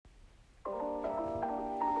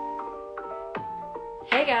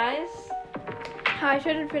Hey guys. I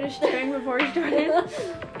should have finished swearing before we started.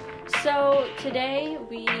 So today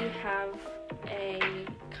we have a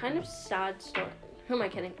kind of sad story. Who am I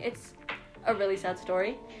kidding? It's a really sad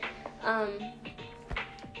story. And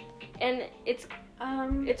it's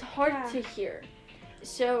hard to hear.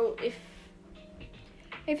 So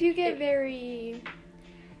if you get very,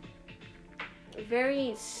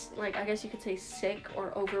 like, I guess you could say sick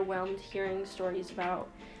or overwhelmed hearing stories about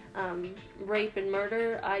rape and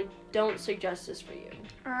murder, I don't suggest this for you.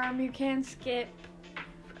 you can skip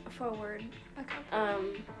forward a couple.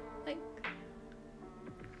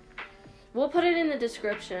 We'll put it in the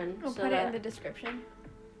description. We'll put it in the description.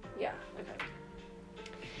 Yeah, okay.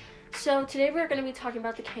 So today we're going to be talking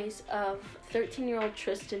about the case of 13-year-old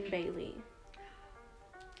Tristen Bailey.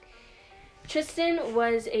 Tristen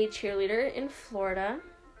was a cheerleader in Florida,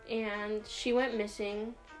 and she went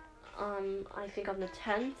missing, I think on the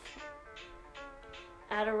 10th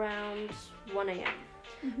at around 1 a.m.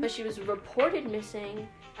 Mm-hmm. But she was reported missing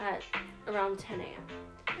at around 10 a.m.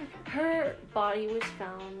 Okay. Her body was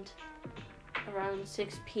found around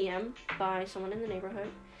 6 p.m. by someone in the neighborhood,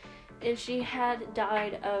 and she had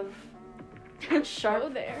died of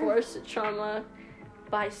sharp force trauma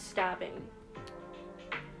by stabbing,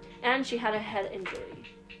 and she had a head injury.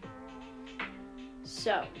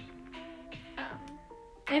 So,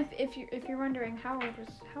 if you're wondering how old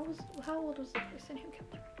was the person who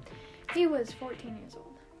killed her? He was 14 years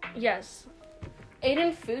old. Yes,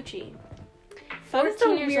 Aiden Fucci. That's the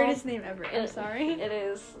weirdest old. Name ever. I'm sorry. It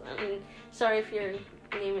is. I mean, sorry if your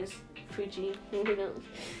name is Fuji.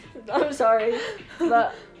 I'm sorry.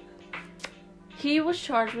 But he was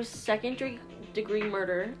charged with second-degree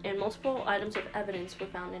murder, and multiple items of evidence were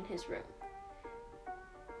found in his room.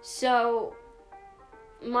 So,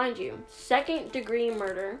 mind you, second-degree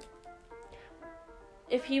murder,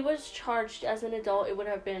 if he was charged as an adult, it would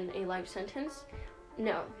have been a life sentence.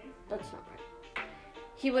 No, that's not right.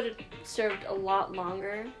 He would have served a lot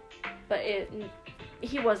longer, but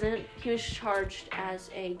he wasn't. He was charged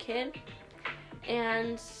as a kid,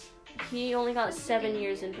 and he only got 7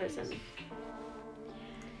 years in prison.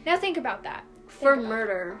 Now think about that. For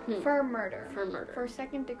murder. For murder. For murder. For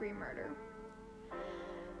second-degree murder.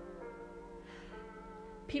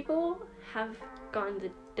 People have gotten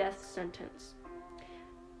the death sentence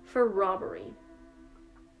for robbery,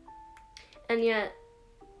 and yet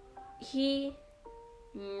he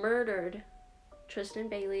murdered Tristen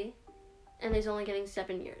Bailey, and he's only getting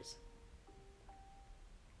 7 years.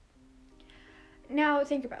 Now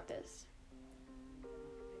think about this.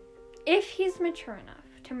 If he's mature enough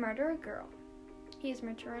to murder a girl, he's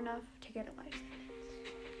mature enough to get a life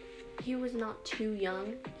sentence. He was not too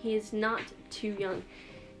young. He is not too young.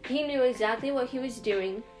 He knew exactly what he was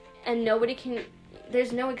doing, and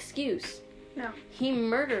there's no excuse. No. He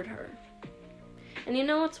murdered her. And you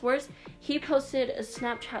know what's worse? He posted a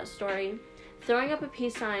Snapchat story throwing up a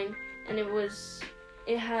peace sign, and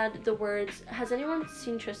it had the words, "Has anyone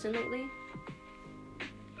seen Tristen lately?"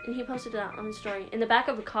 And he posted that on his story in the back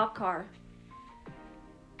of a cop car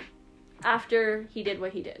after he did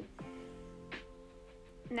what he did.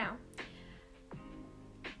 Now,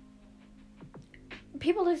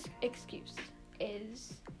 people's excuse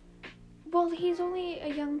is, well, he's only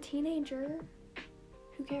a young teenager.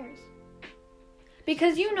 Who cares?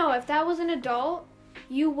 Because if that was an adult,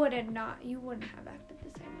 you wouldn't have acted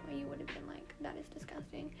the same way. You would have been like, that is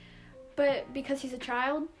disgusting. But because he's a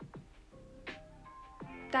child,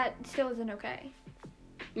 that still isn't okay.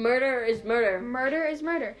 Murder is murder. Murder is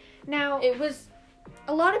murder. Now, it was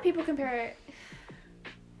a lot of people compare it.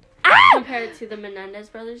 Compare it to the Menendez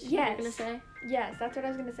brothers, yes. You're going to say? Yes, that's what I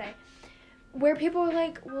was going to say. Where people are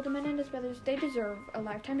like, well, the Menendez brothers, they deserve a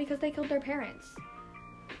lifetime because they killed their parents.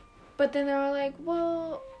 But then they're like,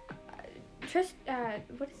 well,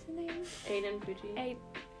 what is his name? Aiden Fuji.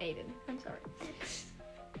 Aiden. I'm sorry.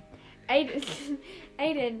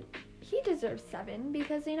 Aiden, he deserves 7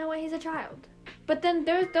 because you know what? He's a child. But then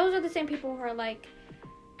those are the same people who are like,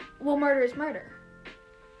 well, murder is murder.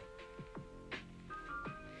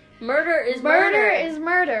 Murder is murder. Murder is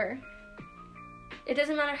murder. It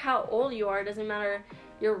doesn't matter how old you are. It doesn't matter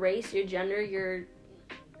your race, your gender, your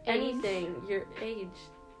anything, your age.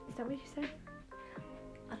 Is that what you said?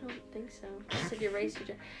 I don't think so. I said your race, your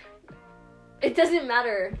gender. It doesn't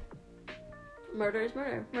matter. Murder is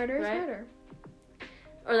murder. Murder is right? murder.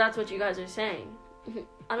 Or that's what you guys are saying.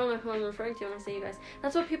 I don't know who I'm referring to when I say you guys.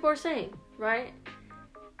 That's what people are saying, right?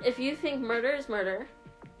 If you think murder is murder,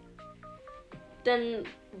 then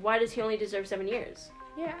why does he only deserve 7 years?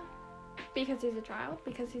 Yeah. Because he's a child,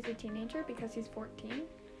 because he's a teenager, because he's 14,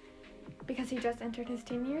 because he just entered his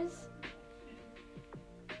teen years.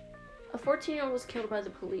 A 14-year-old was killed by the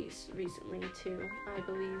police recently, too, I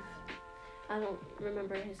believe. I don't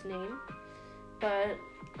remember his name, but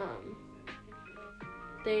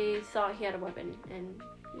they thought he had a weapon, and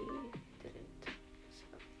he didn't.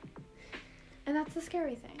 So. And that's the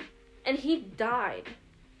scary thing. And he died.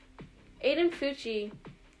 Aiden Fucci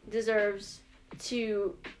deserves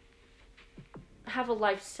to have a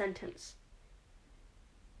life sentence.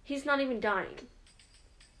 He's not even dying.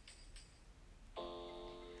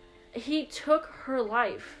 He took her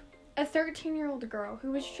life. A 13-year-old girl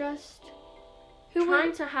who was just...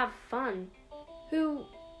 trying to have fun. Who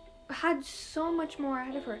had so much more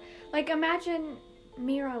ahead of her. Like, imagine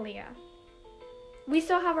Mira Leah. We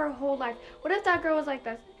still have our whole life. What if that girl was like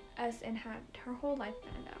us and had her whole life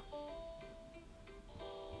planned out?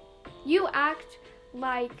 You act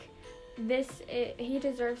like he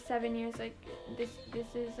deserves 7 years. Like,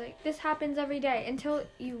 this happens every day until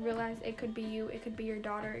you realize it could be you, it could be your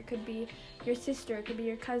daughter, it could be your sister, it could be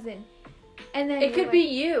your cousin. And then it could be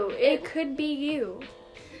you. It could be you.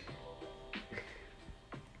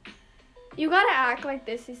 You gotta act like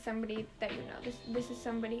this is somebody that you know. This is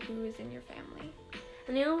somebody who is in your family.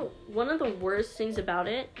 And you know, one of the worst things about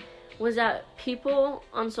it was that people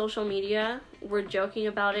on social media were joking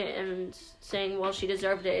about it and saying, well, she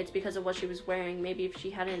deserved it. It's because of what she was wearing. Maybe if she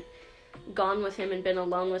hadn't gone with him and been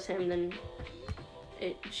alone with him, then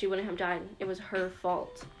she wouldn't have died. It was her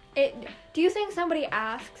fault. Do you think somebody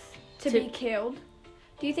asks to be killed?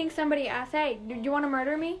 Do you think somebody asks, hey, do you want to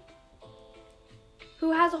murder me?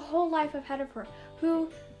 Who has a whole life ahead of her? Who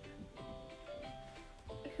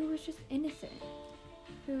was just innocent?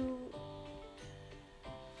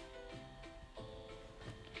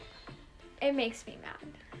 It makes me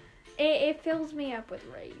mad. It fills me up with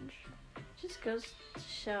rage. It just goes to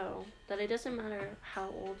show that it doesn't matter how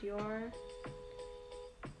old you are.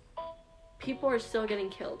 People are still getting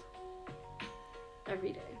killed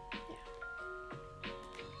every day.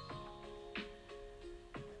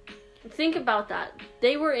 Yeah. Think about that.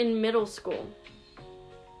 They were in middle school.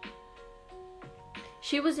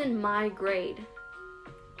 She was in my grade.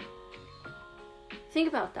 Think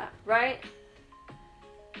about that, right?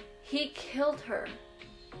 He killed her.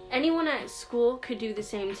 Anyone at school could do the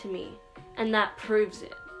same to me, and that proves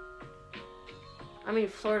it. I mean,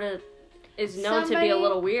 Florida is known to be a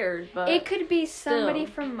little weird, but it could be somebody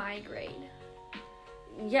from my grade.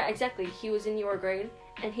 Yeah, exactly. He was in your grade,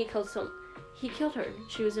 and he killed her.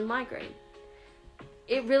 She was in my grade.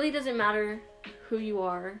 It really doesn't matter who you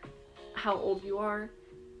are, how old you are.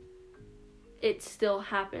 It still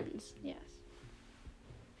happens. Yes.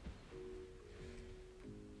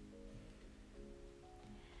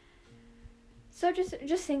 So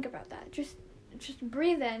just think about that. Just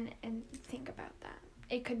breathe in and think about that.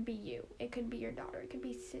 It could be you. It could be your daughter. It could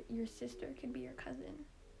be your sister. It could be your cousin.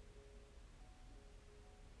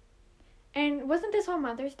 And wasn't this on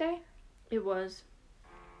Mother's Day? It was.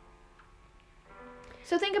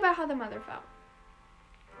 So think about how the mother felt.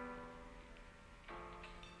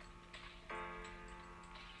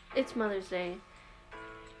 It's Mother's Day.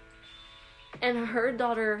 And her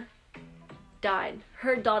daughter died.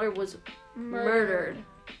 Her daughter was murdered.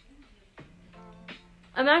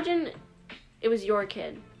 Imagine it was your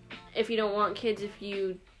kid. If you don't want kids, if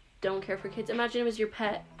you don't care for kids, imagine it was your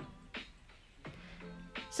pet.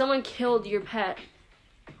 Someone killed your pet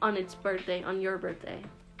on its birthday, on your birthday,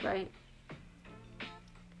 right?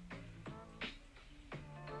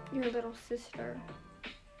 Your little sister.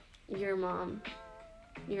 Your mom.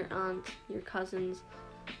 Your aunt. Your cousins.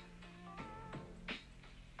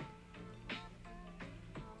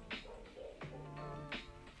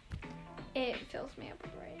 It fills me up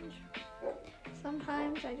with rage.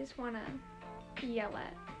 Sometimes I just want to yell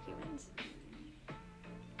at humans.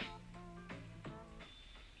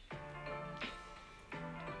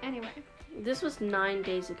 Anyway. This was 9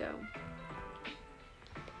 days ago.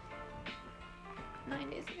 9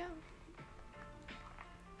 days ago.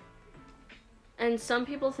 And some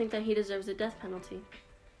people think that he deserves a death penalty.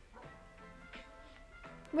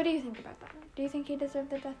 What do you think about that? Do you think he deserved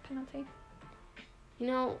the death penalty? You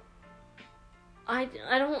know, I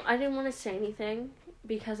didn't want to say anything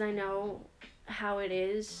because I know how it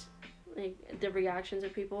is, like the reactions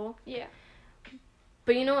of people. Yeah.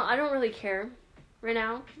 But you know what? I don't really care right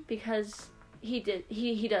now because he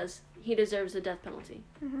deserves the death penalty.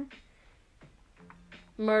 Mhm.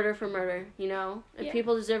 Murder for murder, you know? If Yeah.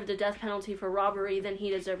 people deserve the death penalty for robbery, then he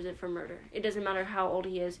deserves it for murder. It doesn't matter how old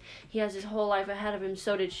he is. He has his whole life ahead of him,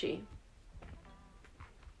 so did she.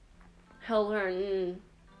 He'll learn.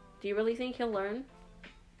 Do you really think he'll learn?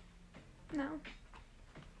 No.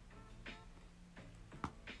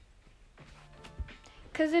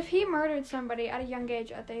 Because if he murdered somebody at a young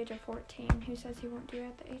age, at the age of 14, who says he won't do it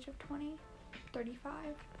at the age of 20, 35?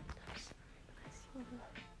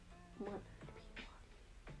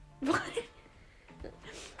 What?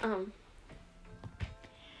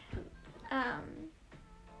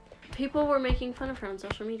 People were making fun of her on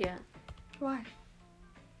social media. Why?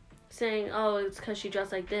 Saying, oh, it's because she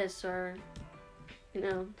dressed like this, or,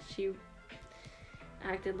 she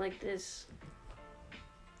acted like this.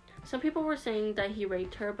 Some people were saying that he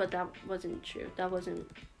raped her, but that wasn't true. That wasn't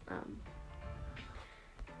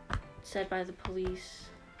said by the police.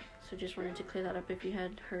 So just wanted to clear that up if you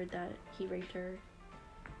had heard that he raped her.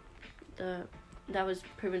 That was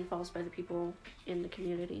proven false by the people in the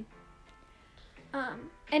community.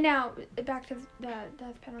 And now back to the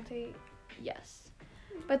death penalty. Yes,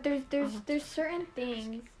 but there's certain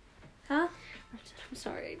things. Huh? I'm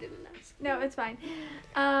sorry, I didn't ask. No, it's fine.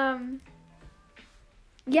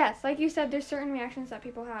 Yes, like you said, there's certain reactions that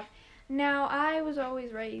people have. Now, I was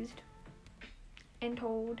always raised and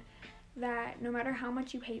told that no matter how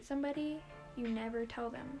much you hate somebody, you never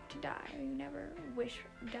tell them to die, or you never wish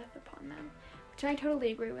death upon them. Which I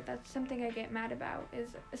totally agree with. That's something I get mad about,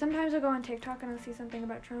 is sometimes I'll go on TikTok and I'll see something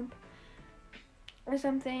about Trump or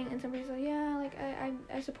something, and somebody's like, yeah, like,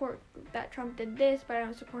 I support that Trump did this, but I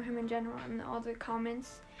don't support him in general, and all the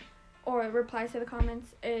comments or replies to the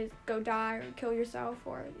comments is go die or kill yourself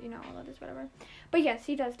or, all of this, whatever. But yes,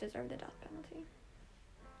 he does deserve the death penalty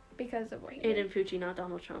because of what he did. Aiden Fucci, not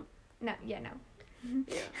Donald Trump. No. Yeah.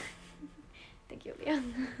 Thank you, Leah.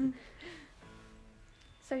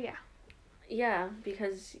 So, yeah. Yeah,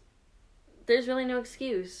 because there's really no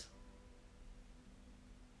excuse.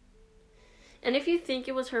 And if you think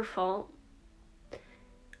it was her fault,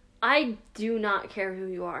 I do not care who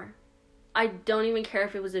you are. I don't even care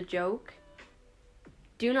if it was a joke.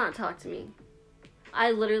 Do not talk to me.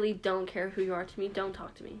 I literally don't care who you are to me. Don't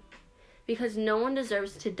talk to me. Because no one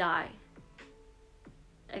deserves to die.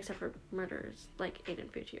 Except for murderers, like Aiden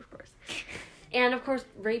Fucci, of course. And, of course,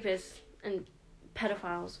 rapists and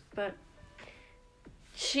pedophiles. But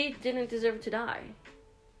she didn't deserve to die.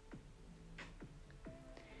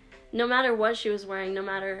 No matter what she was wearing, no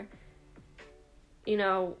matter,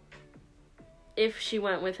 if she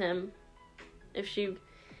went with him, if she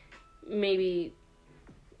maybe,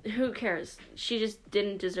 who cares? She just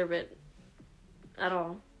didn't deserve it at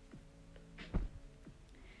all.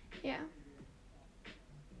 Yeah.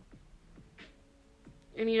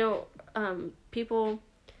 And people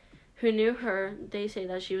who knew her, they say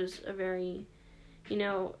that she was a very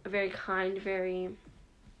kind, very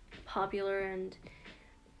popular and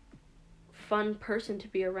fun person to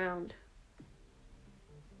be around.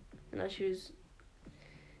 And that she was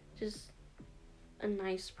just a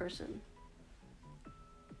nice person.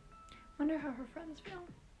 Wonder how her friends feel.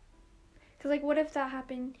 Because, what if that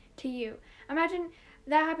happened to you? Imagine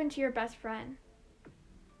that happened to your best friend.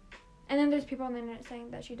 And then there's people on the internet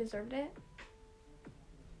saying that she deserved it.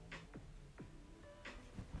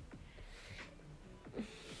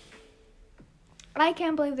 I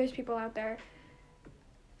can't believe there's people out there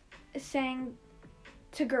saying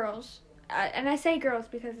to girls, and I say girls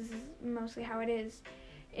because this is mostly how it is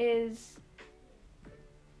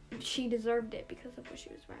she deserved it because of what she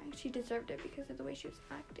was wearing. She deserved it because of the way she was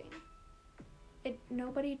acting.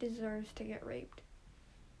 Nobody deserves to get raped.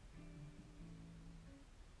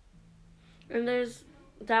 And there's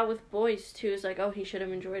that with boys, too. It's like, oh, he should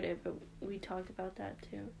have enjoyed it, but we talked about that,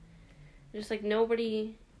 too. Just,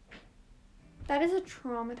 nobody... That is a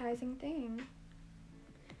traumatizing thing.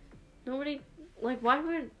 Nobody... why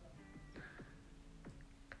would...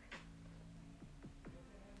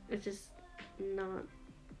 It's just not...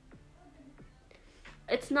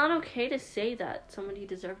 It's not okay to say that somebody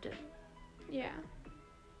deserved it. Yeah.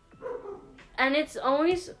 And it's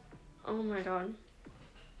always... Oh, my God.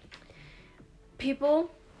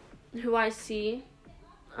 People who I see,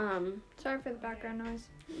 Sorry for the background noise.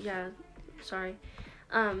 Yeah, sorry.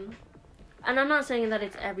 And I'm not saying that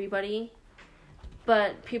it's everybody,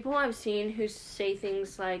 but people I've seen who say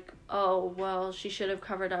things like, oh, well, she should have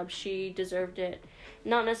covered up, she deserved it.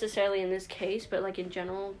 Not necessarily in this case, but in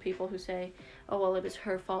general, people who say, oh, well, it was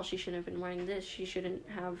her fault, she shouldn't have been wearing this,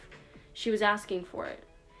 she was asking for it.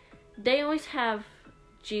 They always have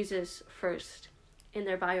Jesus first in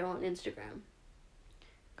their bio on Instagram.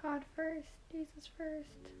 God first, Jesus first.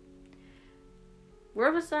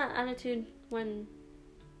 Where was that attitude when,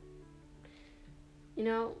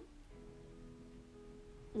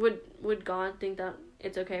 would God think that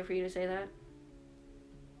it's okay for you to say that?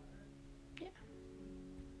 Yeah.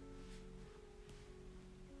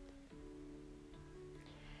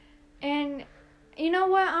 And, know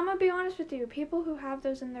what? I'm gonna be honest with you. People who have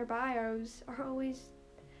those in their bios are always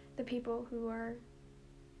the people who are.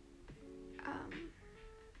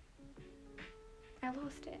 I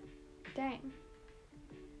lost it. Dang.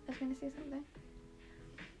 I was gonna say something.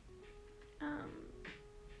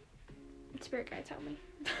 Spirit guide, tell me.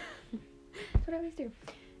 That's what I always do.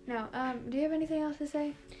 No. Do you have anything else to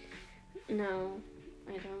say? No,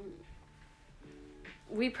 I don't.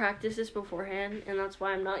 We practiced this beforehand, and that's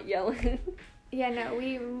why I'm not yelling. Yeah, no,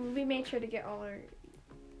 we made sure to get all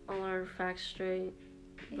our facts straight,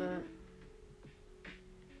 yeah. But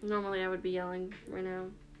normally I would be yelling right now.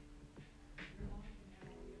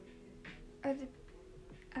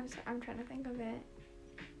 I'm sorry, I'm trying to think of it.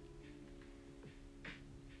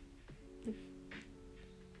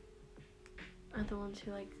 Are the ones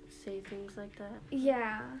who say things like that?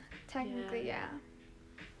 Yeah, technically, yeah.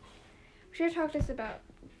 We should have talked to us about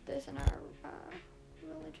this in our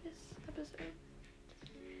religious episode.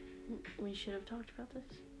 We should have talked about this.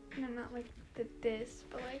 No, not this,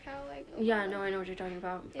 but how Yeah, no, I know what you're talking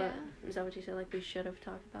about. But yeah. Is that what you said? We should have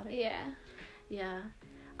talked about it. Yeah. Yeah.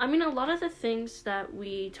 I mean, a lot of the things that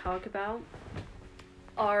we talk about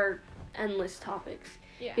are endless topics.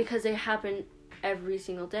 Yeah. Because they happen every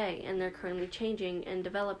single day, and they're currently changing and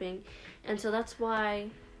developing, and so that's why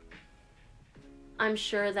I'm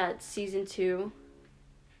sure that season 2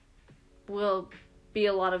 will be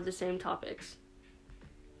a lot of the same topics.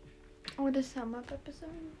 Or the sum up episode.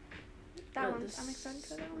 That one, I'm excited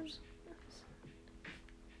for that one.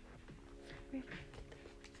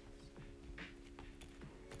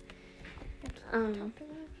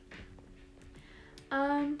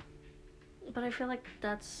 But I feel like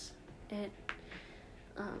that's it.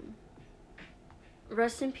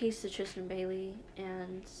 Rest in peace to Tristen Bailey,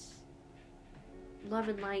 and love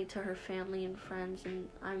and light to her family and friends, and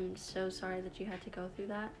I'm so sorry that you had to go through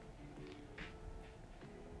that.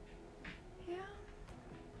 Yeah.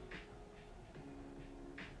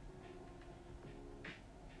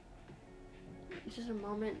 Just a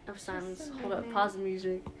moment of silence. Just a Hold up, moment. pause the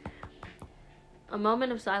music. A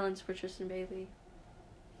moment of silence for Tristen Bailey.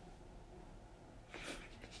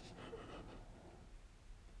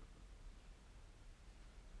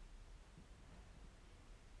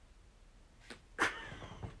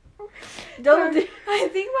 Don't. I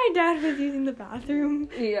think my dad was using the bathroom.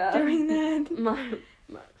 Yeah. During that.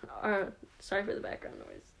 Sorry for the background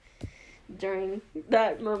noise. During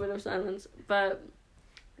that moment of silence, but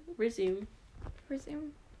resume.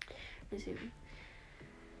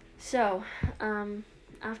 So,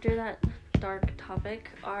 after that dark topic,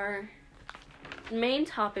 our main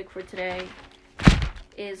topic for today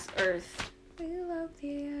is Earth. We love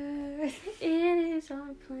the earth. It is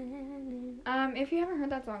our planet. If you haven't heard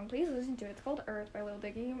that song, please listen to it. It's called Earth by Lil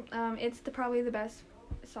Dicky. It's probably the best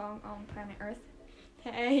song on planet Earth.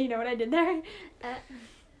 Hey, you know what I did there?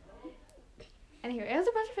 Anyway, it has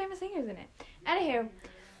a bunch of famous singers in it. Anywho,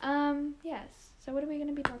 yes. So what are we going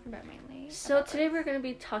to be talking about mainly? So today we're going to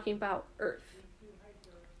be talking about Earth.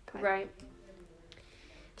 Okay. Right?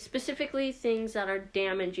 Specifically things that are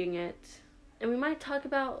damaging it. And we might talk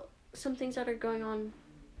about some things that are going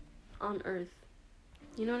on Earth.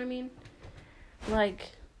 You know what I mean?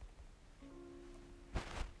 Like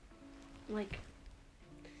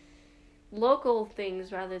local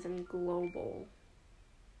things rather than global.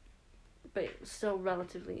 But still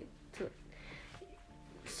relatively to...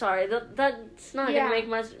 Sorry, that's not going to make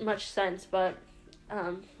much sense, but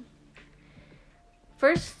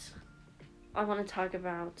first I want to talk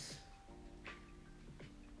about...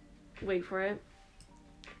 Wait for it.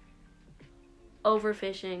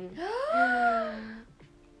 Overfishing.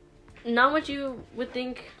 Not what you would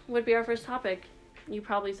think would be our first topic. You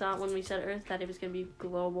probably thought when we said Earth that it was going to be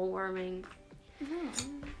global warming.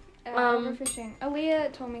 Overfishing.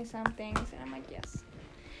 Aaliyah told me some things, and I'm like, yes.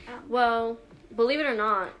 Well, believe it or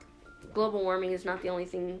not, global warming is not the only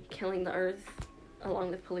thing killing the Earth, along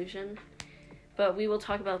with pollution. But we will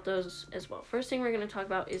talk about those as well. First thing we're going to talk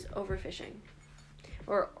about is overfishing.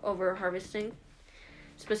 Or over-harvesting.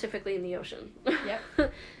 Specifically in the ocean.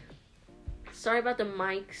 Yep. Sorry about the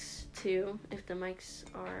mics, too, if the mics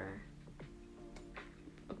are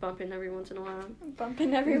bumping every once in a while.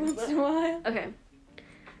 Okay.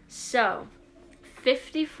 So,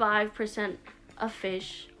 55% of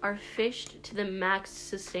fish are fished to the max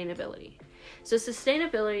sustainability. So,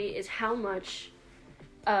 sustainability is how much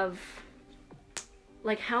an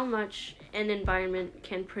environment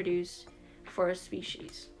can produce for a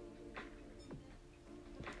species.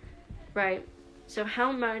 Right? So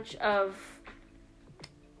how much of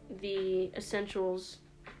the essentials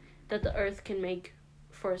that the Earth can make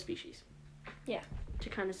for a species? Yeah. To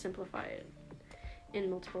kind of simplify it. in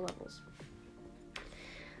multiple levels.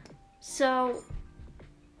 So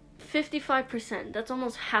 55%, that's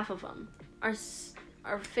almost half of them, are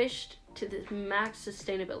fished to the max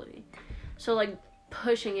sustainability. So like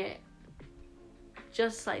pushing it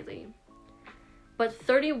just slightly. But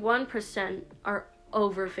 31% are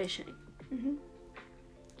overfishing. Mm-hmm.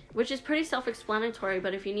 Which is pretty self-explanatory,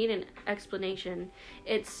 but if you need an explanation,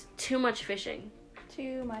 it's too much fishing.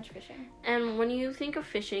 Too much fishing. And when you think of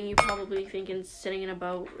fishing, you probably think in sitting in a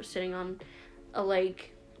boat or sitting on a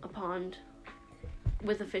lake, a pond,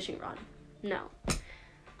 with a fishing rod. No.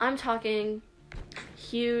 I'm talking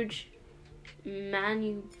huge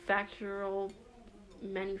manufactural,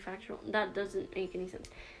 that doesn't make any sense.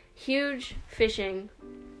 Huge fishing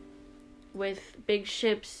with big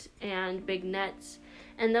ships and big nets.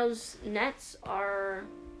 And those nets are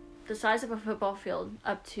the size of a football field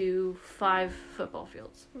up to 5 football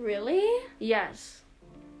fields. Really? Yes.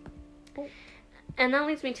 Oh. And that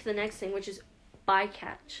leads me to the next thing, which is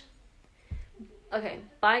bycatch. Okay,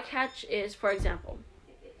 bycatch is, for example,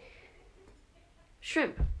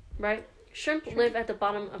 shrimp, right? Shrimp live at the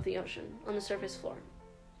bottom of the ocean, on the surface floor.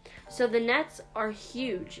 So the nets are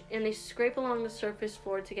huge, and they scrape along the surface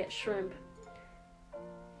floor to get shrimp.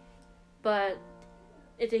 But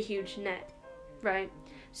it's a huge net, right?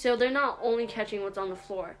 So they're not only catching what's on the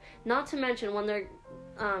floor. Not to mention, when they're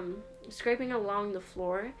scraping along the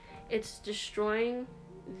floor, it's destroying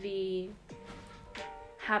the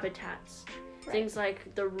habitats. Right. Things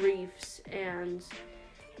like the reefs and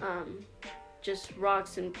just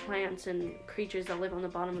rocks and plants and creatures that live on the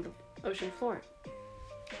bottom of the ocean floor.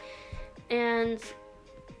 And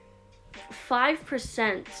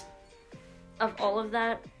 5% of all of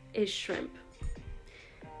that is shrimp.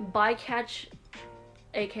 Bycatch,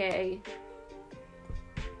 aka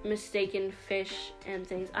mistaken fish and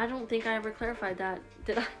things. I don't think I ever clarified that,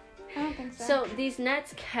 did I? I don't think so. So these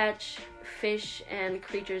nets catch fish and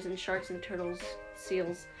creatures and sharks and turtles,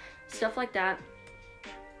 seals, stuff like that,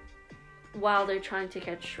 while they're trying to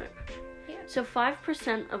catch shrimp. Yeah. So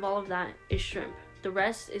 5% of all of that is shrimp. The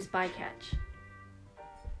rest is bycatch.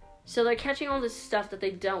 So they're catching all this stuff that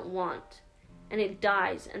they don't want, and it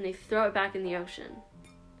dies, and they throw it back in the ocean.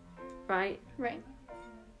 Right? Right.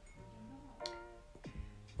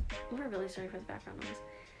 We're really sorry for the background noise.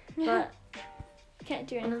 But can't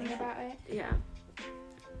do anything about it. Yeah.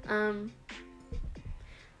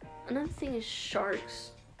 Another thing is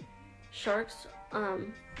sharks. Sharks,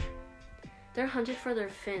 they're hunted for their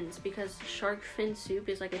fins because shark fin soup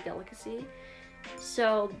is like a delicacy.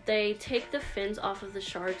 So they take the fins off of the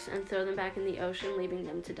sharks and throw them back in the ocean, leaving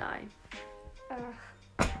them to die.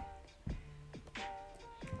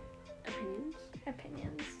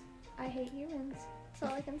 Opinions. I hate humans.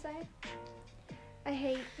 That's all I can say. I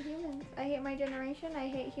hate humans. I hate my generation. I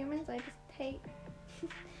hate humans. I just hate...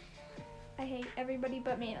 I hate everybody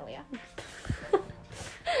but me and Aaliyah.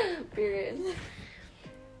 Period.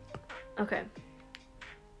 Okay.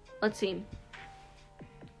 Let's see.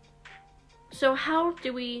 So how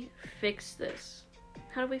do we fix this?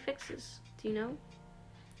 How do we fix this? Do you know?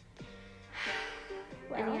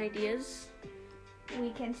 Well, any ideas? We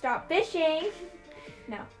can stop fishing.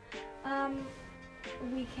 No.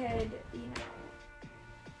 We could,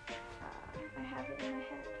 I have it in my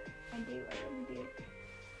head. I really do.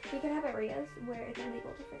 We could have areas where it's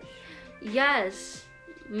illegal to fish. Yes.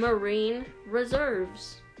 Marine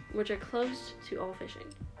reserves, which are closed to all fishing.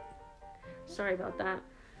 Sorry about that.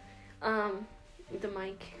 The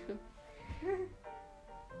mic.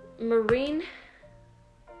 Marine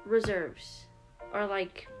reserves are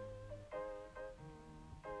like,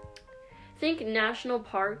 think national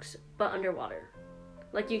parks but underwater.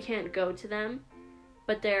 Like, you can't go to them,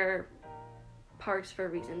 but they're parks for a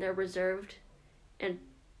reason. They're reserved and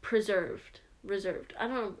preserved. Reserved. I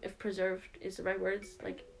don't know if preserved is the right words.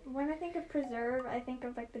 Like, when I think of preserve, I think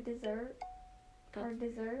of like the dessert. Or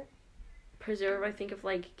dessert. Preserve, I think of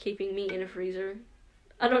like keeping meat in a freezer.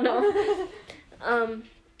 I don't know.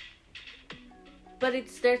 But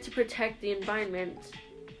it's there to protect the environment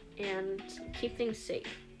and keep things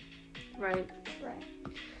safe. Right? Right.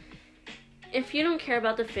 If you don't care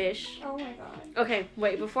about the fish... Oh my god. Okay,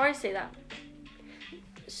 wait, before I say that.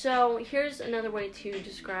 So, here's another way to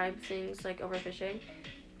describe things like overfishing.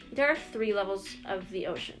 There are 3 levels of the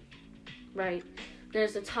ocean, right?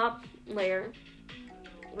 There's the top layer,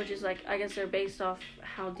 which is like, I guess they're based off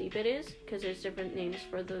how deep it is, because there's different names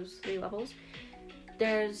for those 3 levels.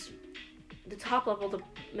 There's the top level, the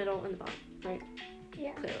middle, and the bottom, right?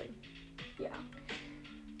 Yeah. Clearly. Yeah.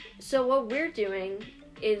 So what we're doing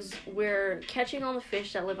is we're catching all the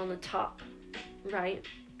fish that live on the top, right?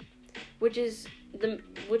 Which is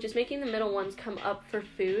which is making the middle ones come up for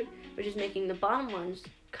food, which is making the bottom ones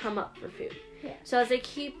come up for food. Yeah. So as they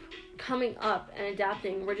keep coming up and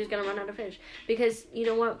adapting, we're just gonna run out of fish. Because you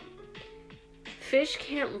know what? Fish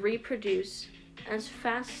can't reproduce as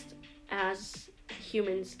fast as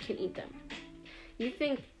humans can eat them. You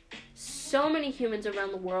think so many humans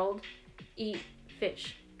around the world eat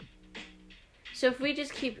fish. So if we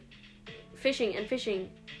just keep fishing and fishing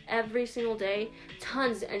every single day,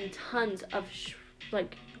 tons and tons of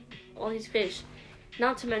all these fish,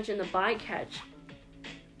 not to mention the bycatch,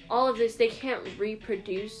 all of this, they can't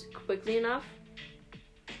reproduce quickly enough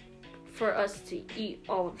for us to eat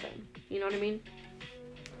all of them. You know what I mean?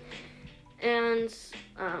 And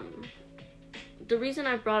the reason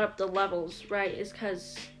I brought up the levels, right, is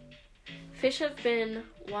because fish have been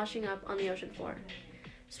washing up on the ocean floor.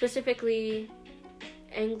 Specifically,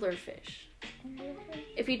 anglerfish.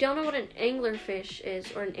 If you don't know what an anglerfish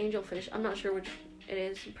is, or an angelfish, I'm not sure which it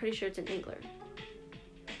is. I'm pretty sure it's an angler.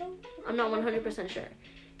 I'm not 100% sure.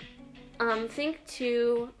 Think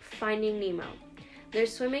to Finding Nemo. They're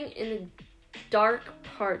swimming in the dark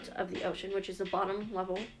part of the ocean, which is the bottom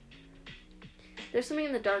level. They're swimming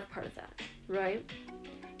in the dark part of that, right?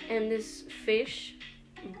 And this fish,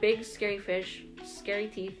 big scary fish, scary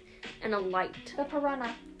teeth, and a light. The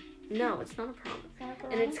piranha. No, it's not a piranha. Not a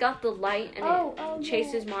piranha? And it's got the light, and it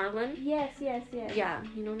chases Marlin. Yes. Yeah,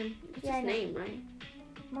 you know what I mean? What's his name, right?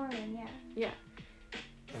 Marlin, yeah. Yeah.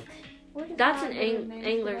 That's an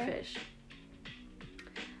anglerfish.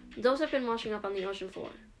 Those have been washing up on the ocean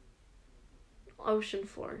floor.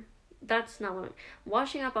 That's not what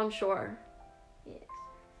washing up on shore. Yes.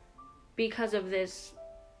 Because of this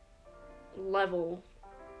level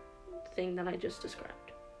thing that I just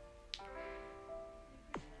described.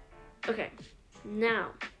 Okay, now,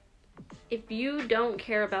 if you don't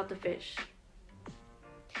care about the fish,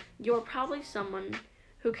 you're probably someone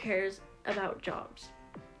who cares about jobs.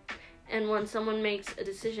 And when someone makes a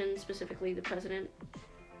decision, specifically the president,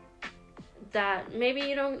 that maybe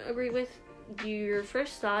you don't agree with, your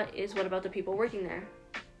first thought is, what about the people working there?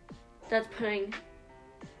 That's putting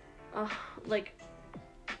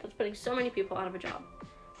so many people out of a job.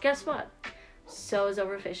 Guess what? So is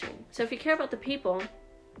overfishing. So if you care about the people,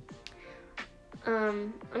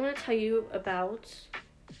 I'm going to tell you about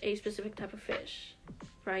a specific type of fish,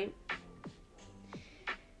 right?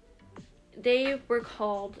 They were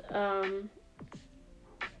called a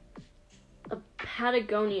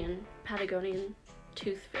Patagonian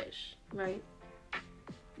toothfish, right?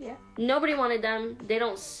 Yeah. Nobody wanted them. They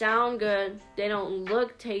don't sound good. They don't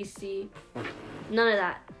look tasty. None of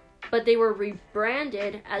that. But they were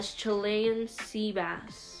rebranded as Chilean sea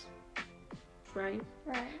bass, right?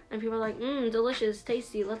 Right. And people are like, delicious,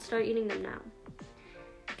 tasty, let's start eating them now.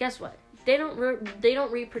 Guess what? They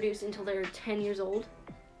don't reproduce until they're 10 years old.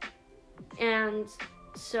 And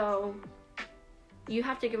so you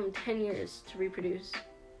have to give them 10 years to reproduce.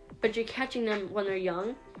 But you're catching them when they're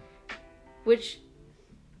young, which,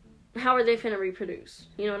 how are they finna reproduce?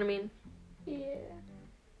 You know what I mean? Yeah.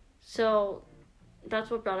 So that's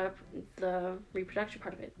what brought up the reproduction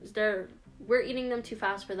part of it. We're eating them too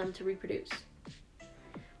fast for them to reproduce.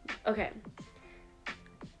 Okay.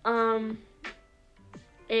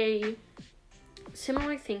 A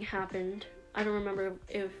similar thing happened. I don't remember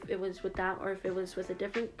if it was with that or if it was with a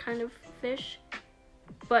different kind of fish.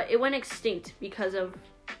 But it went extinct because of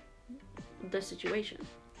the situation.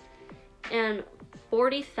 And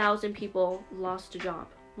 40,000 people lost a job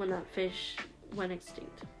when that fish went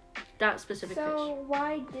extinct. That specific fish. So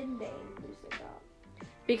why did they lose their job?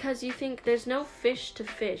 Because you think there's no fish to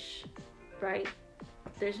fish, right?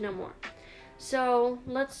 There's no more. So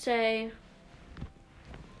let's say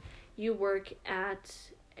you work at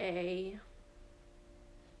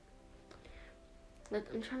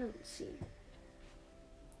I'm trying to see.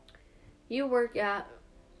 You work at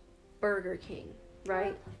Burger King,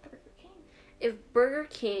 right? Burger King. If Burger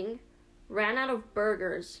King ran out of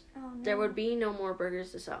burgers, no. there would be no more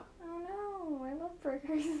burgers to sell. Oh no, I love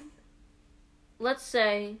burgers. Let's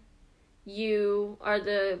say you are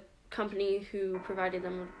the company who provided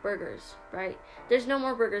them with burgers, right? There's no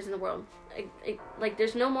more burgers in the world.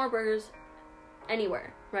 There's no more burgers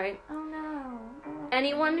anywhere, right? Oh no.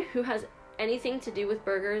 Anyone who has anything to do with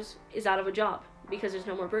burgers is out of a job because there's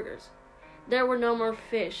no more burgers. There were no more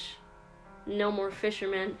fish, no more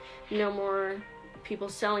fishermen, no more people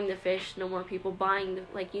selling the fish, no more people buying the,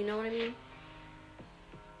 you know what I mean?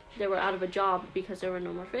 They were out of a job because there were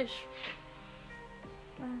no more fish.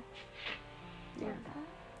 Wow. Yeah.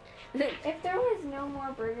 If there was no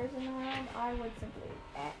more burgers in the world, I would simply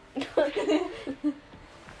Okay.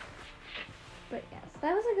 But yes,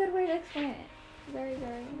 that was a good way to explain it. Very,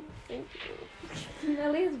 very. Thank you.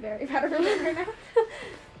 Lily is very proud of her right now.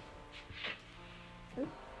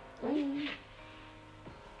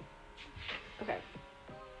 Okay.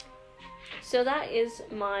 So that is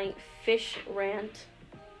my fish rant.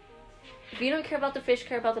 If you don't care about the fish,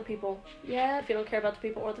 care about the people. Yeah. If you don't care about the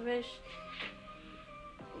people or the fish,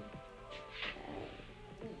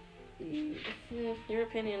 your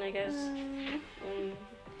opinion, I guess.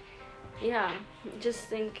 Yeah, just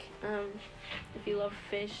think, if you love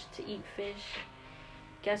fish, to eat fish,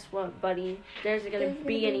 guess what, buddy? There's gonna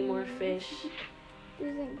be any more fish. There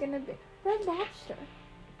isn't gonna be. Red Lobster.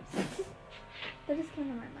 That just came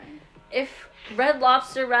to my mind. If Red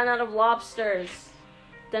Lobster ran out of lobsters,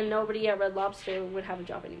 then nobody at Red Lobster would have a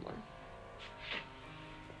job anymore.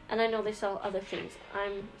 And I know they sell other things.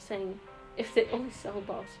 I'm saying if they only sell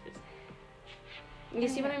lobsters. You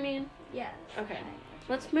see what I mean? Yes. Okay.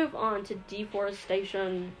 Let's move on to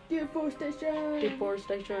deforestation.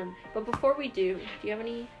 Deforestation. But before we do you have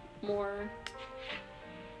any more...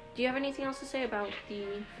 Do you have anything else to say about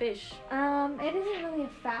the fish? It isn't really a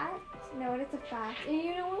fact. No, it's a fact. And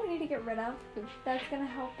you know what we need to get rid of? That's gonna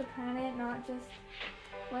help the planet, not just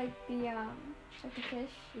like the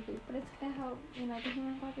fish, but it's gonna help, the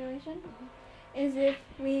human population. Is if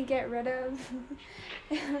we get rid of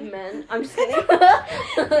men. I'm just kidding.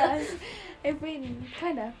 Yes. If we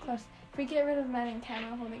kinda close. If we get rid of men in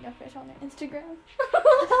camera holding a fish on their Instagram.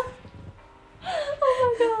 Oh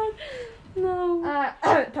my god. No.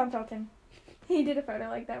 Tom Felton. He did a photo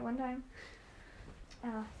like that one time.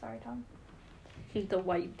 Sorry, Tom. The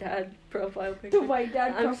white dad profile picture. The white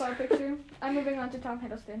dad profile picture. I'm moving on to Tom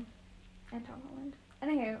Hiddleston and Tom Holland.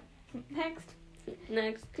 Anywho, next. Do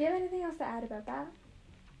you have anything else to add about that?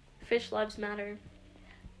 Fish lives matter.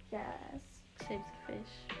 Yes. Save the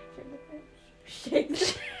fish. Shake the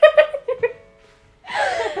fish.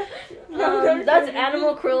 That's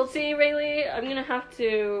animal cruelty, Rayleigh. I'm gonna have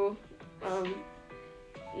to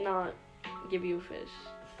not give you a fish.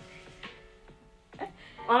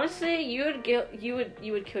 Honestly, you would kill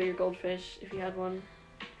your goldfish if you had one.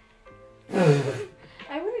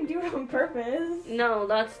 I wouldn't do it on purpose. No,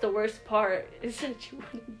 that's the worst part. Is that you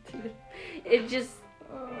wouldn't do it. It just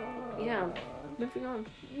yeah. Moving on.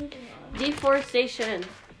 Deforestation.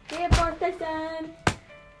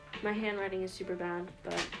 My handwriting is super bad,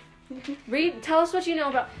 but tell us what you know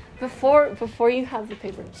about before you have the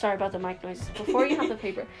paper. Sorry about the mic noise. Before you have the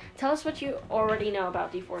paper, tell us what you already know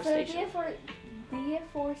about deforestation.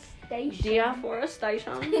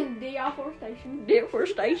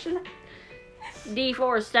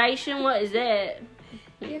 Deforestation, what is that?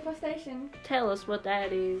 Deforestation. Tell us what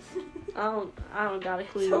that is. I don't got a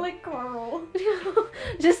clue. So like coral.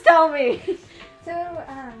 Just tell me. So,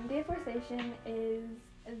 deforestation is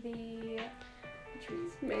the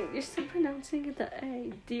trees. Man, you're still pronouncing it the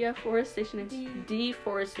A. Deforestation. It's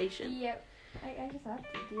deforestation. Yep. I just have to.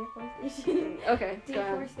 Deforestation. Okay.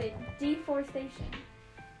 Deforestation.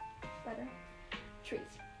 Better.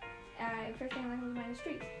 Trees. First thing that comes to mind is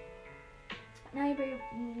trees. Now you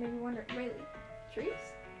maybe wonder, really, trees?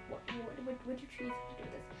 What do trees have to do with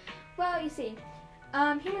this? Well, you see,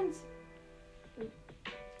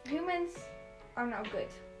 humans are not good.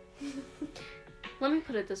 Let me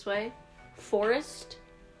put it this way. Forest,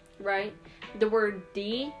 right? The word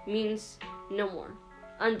de means no more.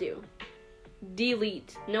 Undo.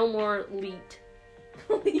 Delete. No more leet.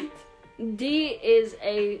 De is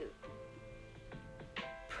a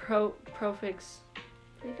prefix.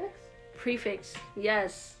 Prefix,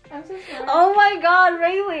 yes. I'm so sorry. Oh my god,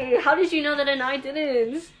 Rayleigh! How did you know that and I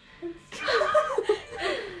didn't?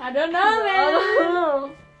 I don't know, man.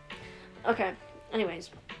 Oh. Okay,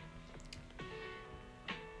 anyways.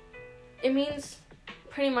 It means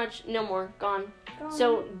pretty much no more, gone.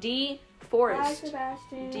 So, deforest.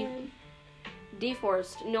 Sebastian.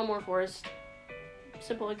 Deforest, no more forest.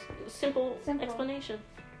 Simple explanation.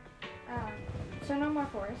 So no more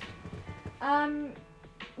forest.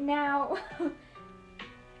 Now,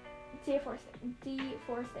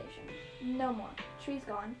 deforestation. No more. Trees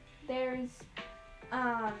gone. There's,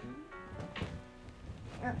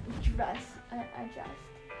 adjust.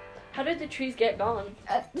 How did the trees get gone?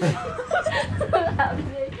 How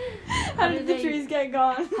did the trees get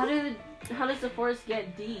gone? How does the forest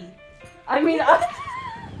get D? I mean,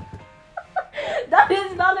 that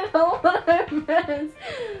is not at all what I meant.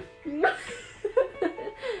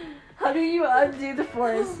 How do you undo the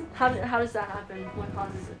forest? How does that happen? What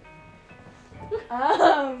causes it?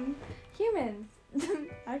 Humans.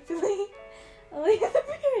 Actually, we're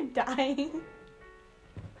dying.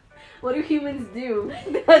 What do humans do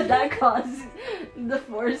that causes the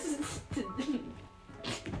forest to...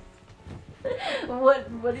 What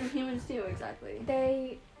do humans do exactly?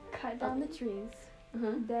 They cut down the trees.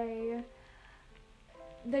 Uh-huh.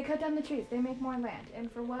 They cut down the trees. They make more land.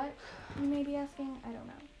 And for what? You may be asking. I don't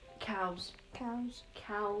know. Cows. Cows.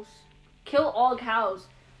 Kill all cows.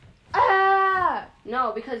 Ah!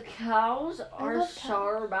 No, because cows are love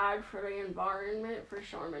so bad for the environment for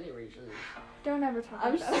so many reasons. Don't ever talk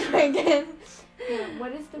I'm about that again. No,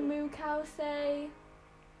 what does the moo cow say?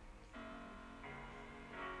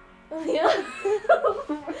 Yeah.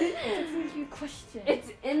 That's a cute question.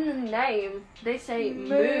 It's in the name. They say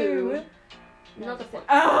moo. Not the fuck.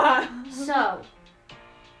 Ah! So.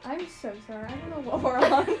 I'm so sorry. I don't know what we're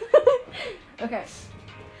on. Okay.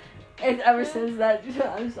 It's ever since that.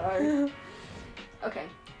 I'm sorry. Okay.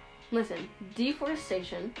 Listen.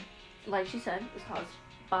 Deforestation, like she said, is caused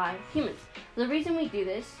by humans. The reason we do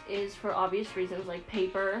this is for obvious reasons, like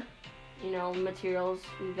paper, materials.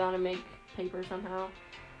 We gotta make paper somehow.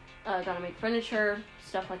 Gotta make furniture,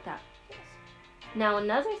 stuff like that. Yes. Now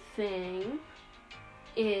another thing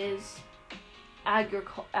is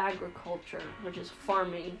agriculture, which is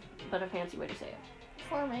farming, but a fancy way to say it.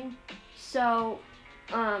 Farming. So,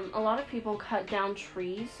 a lot of people cut down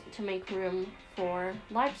trees to make room for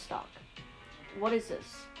livestock. What is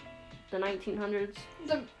this? The 1900s?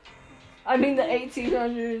 The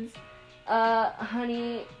 1800s.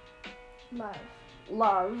 Honey.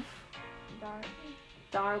 Love.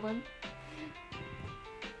 Darling.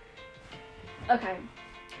 Okay.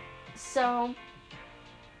 So,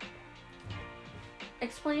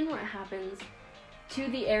 explain what happens to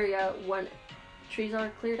the area when trees are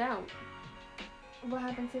cleared out. What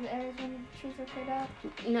happens to the areas when trees are cleared out?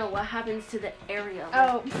 No, what happens to the area?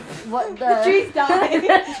 Oh. What the trees die.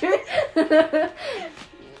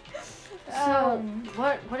 So,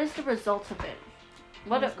 what is the result of it?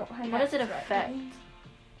 What does it affect?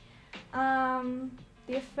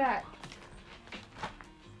 The effect.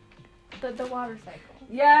 The water cycle.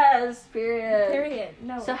 Yes, period. Period.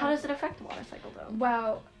 No. So how does it affect the water cycle though?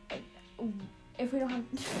 Well, if we don't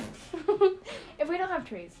have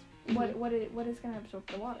trees, what is going to absorb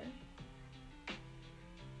the water?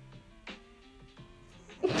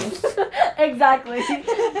 Exactly.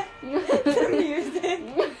 Music.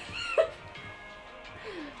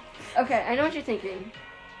 Okay, I know what you're thinking.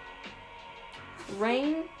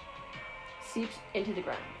 Rain seeps into the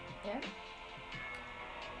ground. Yeah.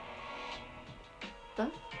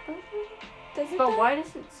 But why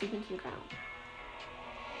does it seep into the ground?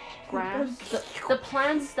 Grass. The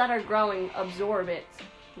plants that are growing absorb it,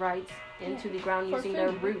 right, into the ground using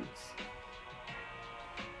their roots.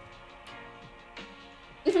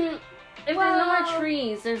 If there's no more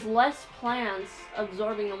trees, there's less plants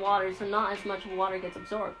absorbing the water, so not as much water gets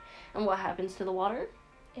absorbed. And what happens to the water?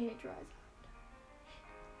 It dries out.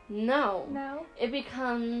 No. No? It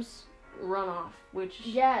becomes runoff, which...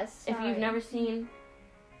 Yes, If you've never seen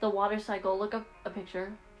the water cycle, look up a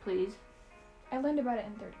picture, please. I learned about it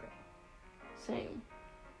in 3rd grade. Same.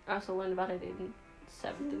 I also learned about it in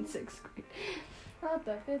 7th and 6th grade. Not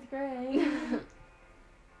the 5th grade.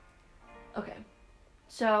 Okay.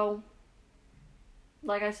 So,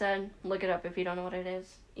 like I said, look it up if you don't know what it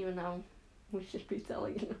is, even though we should be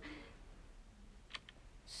telling you.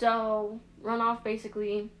 So, runoff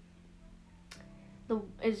basically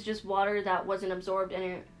is just water that wasn't absorbed and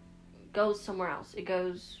it goes somewhere else. It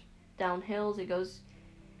goes down hills, it goes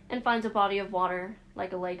and finds a body of water,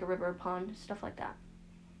 like a lake, a river, a pond, stuff like that.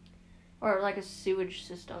 Or like a sewage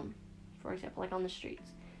system, for example, like on the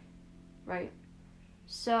streets, right?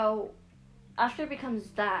 So, after it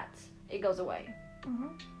becomes that, it goes away.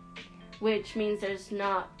 Mm-hmm. Which means there's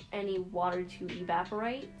not any water to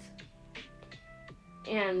evaporate.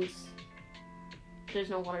 And there's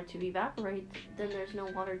no water to evaporate, then there's no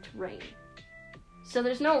water to rain. So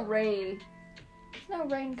there's no rain. There's no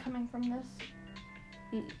rain coming from this.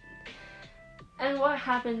 And what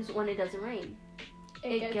happens when it doesn't rain?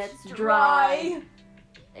 It gets dry.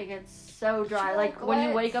 It gets so dry. Chocolate. Like when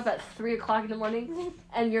you wake up at 3 o'clock in the morning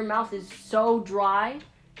and your mouth is so dry.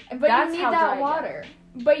 But that's you need how that dry water.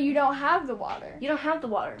 But you don't have the water. You don't have the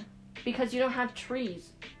water because you don't have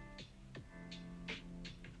trees.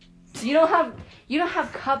 You don't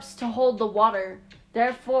have cups to hold the water.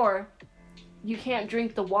 Therefore, you can't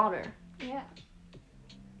drink the water. Yeah.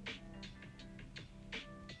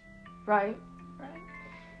 Right? Right.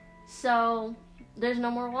 So, there's no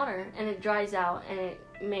more water and it dries out and it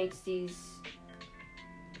makes these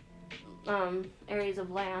areas of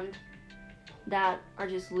land that are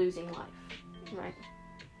just losing life. Right?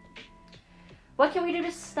 What can we do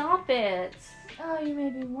to stop it? Oh, you may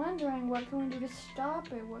be wondering, what can we do to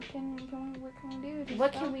stop it? What can we do to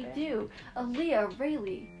What stop can we it? do? Aaliyah,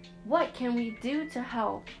 Rayleigh, what can we do to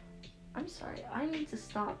help? I'm sorry, I need to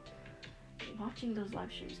stop watching those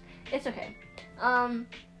live streams. It's okay.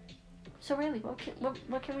 So Rayleigh, what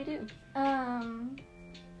can we do?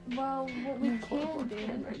 Well, what we can do...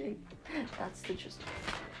 Handwriting. That's the gist.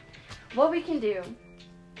 What we can do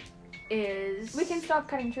is... We can stop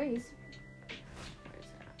cutting trees. Where is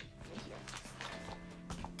that?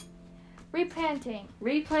 Replanting.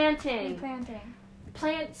 Replanting. Replanting.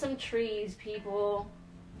 Plant some trees, people,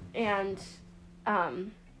 and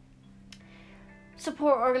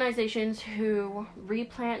support organizations who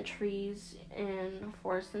replant trees in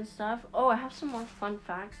forests and stuff. Oh, I have some more fun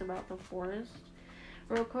facts about the forest,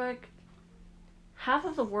 real quick. Half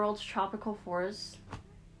of the world's tropical forests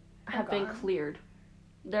have been cleared.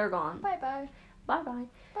 They're gone. Bye-bye. Bye-bye.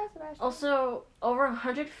 Bye, Sebastian. Also, over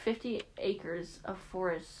 150 acres of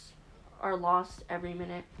forests are lost every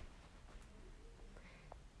minute.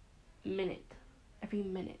 Every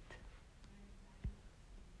minute.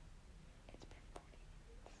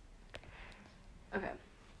 Okay.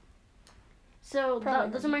 So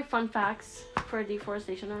those are my fun facts for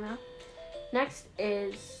deforestation right now. Next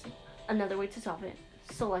is another way to solve it: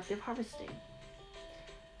 selective harvesting.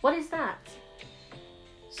 What is that?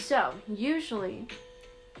 So usually,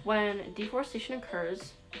 when deforestation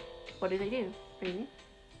occurs, what do? Amy?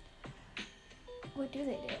 What do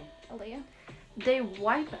they do, Aaliyah? They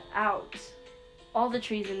wipe out all the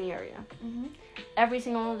trees in the area. Mm-hmm. Every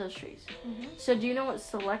single one of those trees. Mm-hmm. So do you know what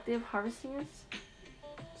selective harvesting is?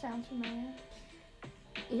 Sounds familiar.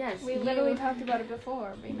 Yes. We literally talked about it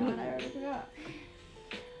before, but I already forgot.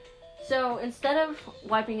 So instead of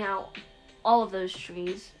wiping out all of those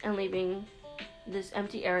trees and leaving this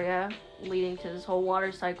empty area, leading to this whole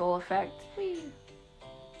water cycle effect,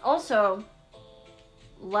 also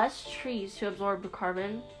less trees to absorb the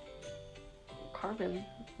carbon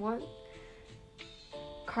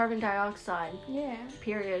dioxide,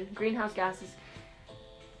 period, greenhouse gases.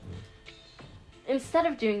 Instead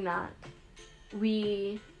of doing that,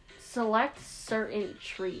 we select certain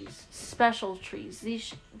trees, special trees.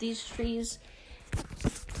 These trees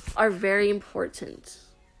are very important,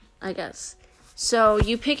 I guess. So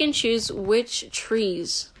you pick and choose which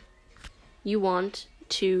trees you want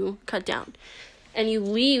to cut down, and you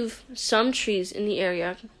leave some trees in the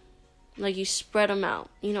area. Like, you spread them out,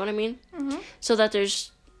 you know what I mean? Mm-hmm. So that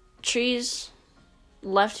there's trees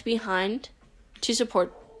left behind to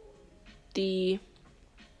support the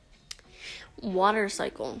water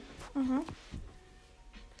cycle. Mm-hmm.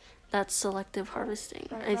 That's selective harvesting.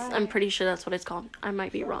 Right. I'm pretty sure that's what it's called. I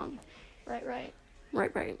might be wrong. Right. Right.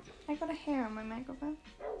 I got a hair on my microphone.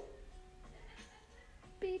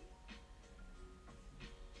 Beep.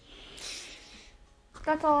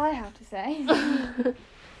 That's all I have to say.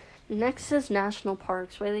 Next is national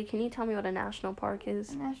parks. Rayleigh, can you tell me what a national park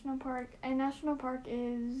is? A national park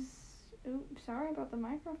is... Oops, sorry about the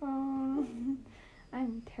microphone.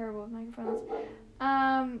 I'm terrible with microphones.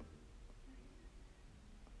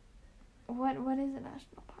 What is a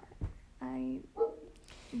national park?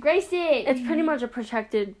 Gracie! It's pretty much a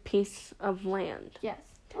protected piece of land. Yes.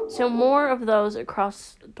 So more of those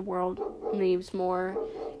across the world leaves more...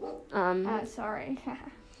 Sorry.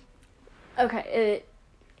 Okay,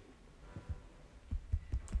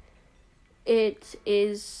 it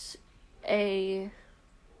is a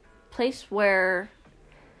place where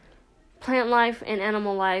plant life and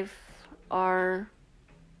animal life are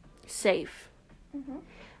safe. Mm-hmm.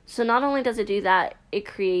 So not only does it do that, it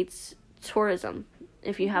creates tourism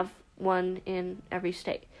if you have one in every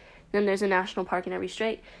state. Then there's a national park in every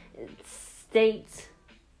state,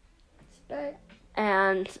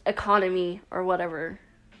 and economy or whatever,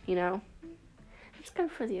 you know. It's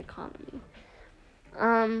good for the economy.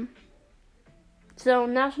 So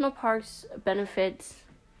national parks benefit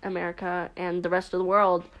America and the rest of the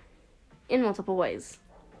world in multiple ways.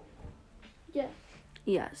 Yes.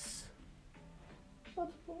 Yes.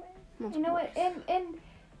 Multiple ways. You know what? And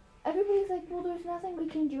everybody's like, well, there's nothing we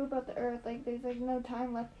can do about the earth. Like, there's like no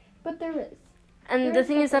time left. But there is. And the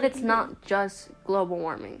thing is that it's not just global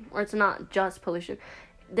warming, or it's not just pollution.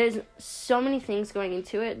 There's so many things going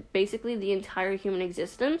into it, basically the entire human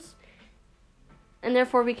existence. And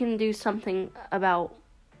therefore we can do something about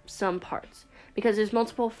some parts. Because there's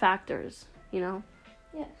multiple factors, you know?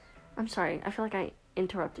 Yes. I'm sorry, I feel like I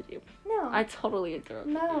interrupted you. No. I totally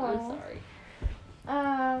interrupted you. I'm sorry.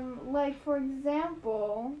 Like, for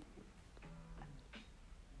example,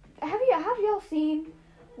 have y'all seen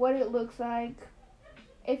what it looks like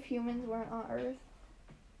if humans weren't on Earth?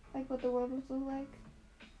 Like, what the world would look like?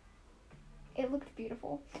 It looked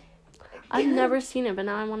beautiful. I've never seen it, but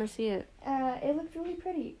now I want to see it. It looked really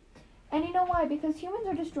pretty. And you know why? Because humans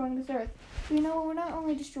are destroying this earth. So you know what? We're not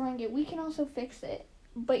only destroying it, we can also fix it.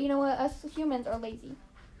 But you know what? Us humans are lazy.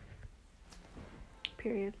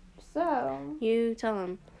 Period. So... You tell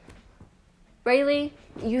him. Rayleigh,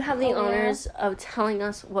 you have the honors of telling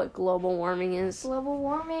us what global warming is. Global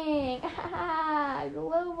warming.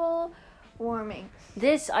 Global warming.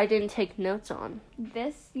 This I didn't take notes on.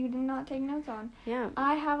 This you did not take notes on. Yeah.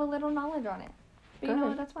 I have a little knowledge on it. But you know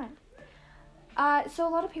what? That's fine. So a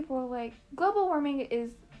lot of people are like, global warming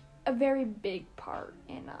is a very big part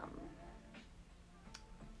in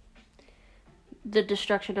the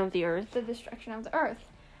destruction of the earth. The destruction of the earth.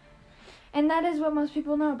 And that is what most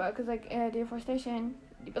people know about, because, like, deforestation,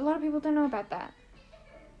 a lot of people don't know about that.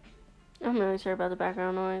 I'm really sorry about the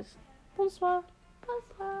background noise. Bonsoir.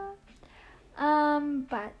 Bonsoir.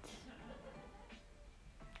 But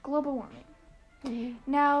global warming. Mm-hmm.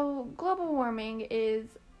 Now, global warming is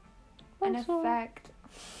an Bonsoir. effect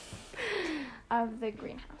of the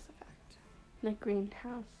greenhouse effect. The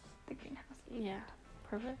greenhouse. The greenhouse effect. Yeah.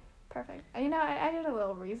 Perfect. Perfect. You know, I did a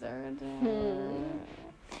little research. Hmm.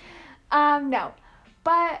 No,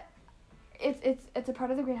 but it's a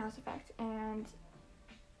part of the greenhouse effect, and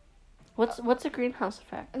What's a greenhouse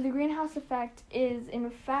effect? the greenhouse effect is, in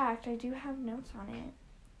fact, I do have notes on it.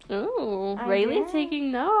 Ooh, I Rayleigh do.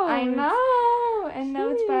 taking notes. I know, and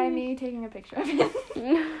notes by me taking a picture of it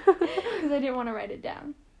because I didn't want to write it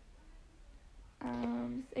down.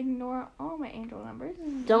 Just ignore all my angel numbers.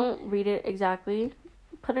 Don't read it exactly.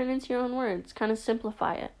 Put it into your own words. Kind of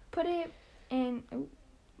simplify it. Put it in.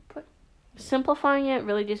 Simplifying it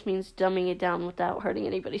really just means dumbing it down without hurting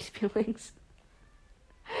anybody's feelings.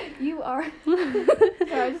 You are. Sorry,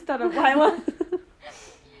 I just thought of Lila.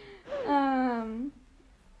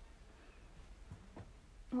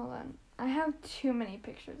 Hold on. I have too many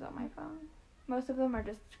pictures on my phone. Most of them are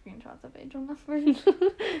just screenshots of angel numbers.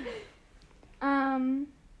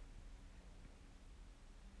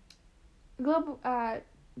 Global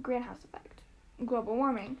greenhouse effect, global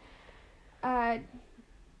warming,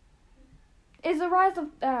 is the rise of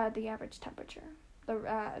the average temperature,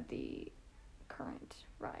 the current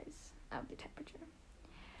rise of the temperature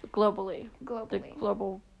Globally. The globally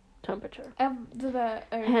global temperature. of the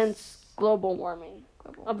Earth's, Hence, global warming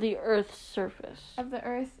global, of the Earth's surface. of the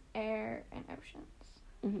Earth, air, and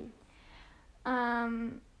oceans.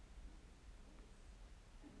 Mm-hmm.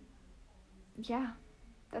 Yeah,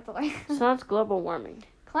 that's all I. So that's global warming.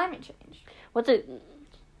 Climate change, What's it?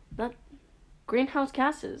 That greenhouse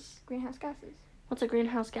gases. greenhouse gases. What's a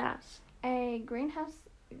greenhouse gas? A greenhouse.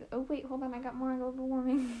 Oh wait, hold on. I got more on global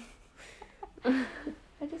warming. I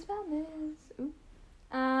just found this. Ooh.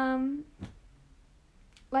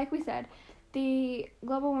 Like we said, the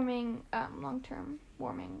global warming, long-term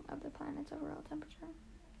warming of the planet's overall temperature.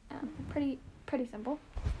 Pretty simple.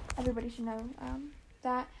 Everybody should know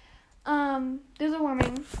that. There's a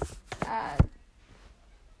warming.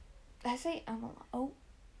 I say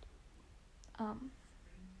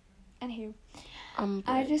anywho,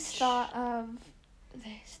 I just thought of the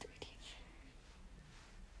history teacher.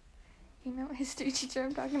 You know what history teacher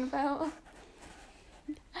I'm talking about?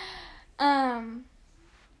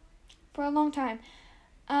 For a long time.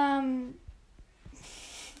 Do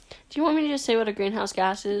you want me to just say what a greenhouse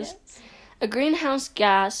gas is? Yes. A greenhouse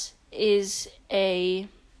gas is a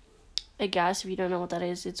gas. If you don't know what that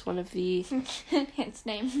is, it's one of the. Its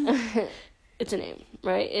name. It's a name,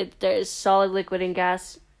 right? There's solid, liquid, and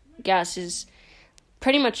gas. Gas is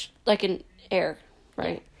pretty much like an air,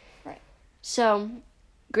 right? Yeah, right. So,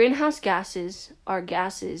 greenhouse gases are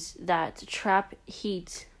gases that trap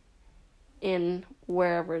heat in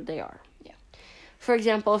wherever they are. Yeah. For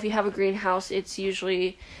example, if you have a greenhouse, it's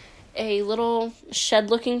usually a little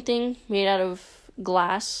shed-looking thing made out of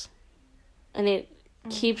glass, and it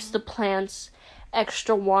keeps the plants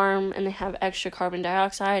extra warm, and they have extra carbon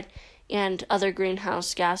dioxide and other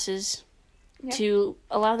greenhouse gases to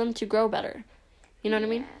allow them to grow better. You know what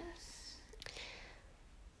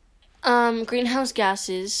I mean? Greenhouse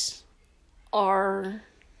gases are,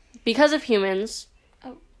 because of humans,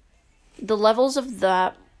 the levels of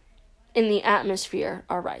that in the atmosphere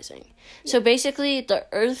are rising. Yeah. So basically, the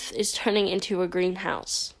Earth is turning into a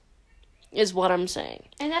greenhouse, is what I'm saying.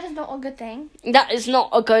 And that is not a good thing. That is not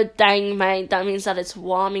a good thing, mate. That means that it's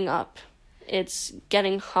warming up. It's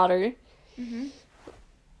getting hotter. Mm-hmm.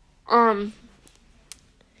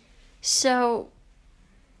 So,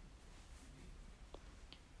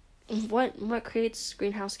 what creates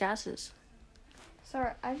greenhouse gases?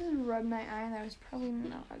 Sorry, I just rubbed my eye, and that was probably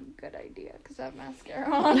not a good idea because I have mascara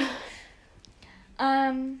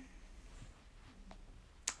on.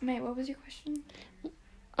 May, what was your question?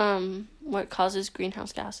 What causes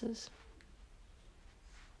greenhouse gases?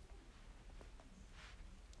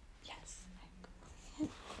 Yes.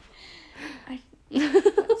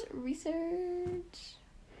 Let's research.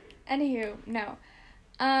 Anywho, no.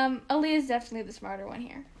 Aaliyah's definitely the smarter one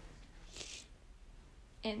here.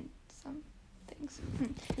 In some things.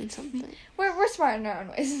 In something. We're smart in our own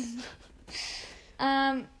ways.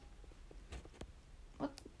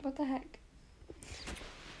 What the heck?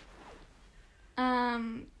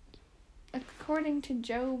 According to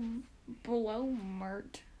Joe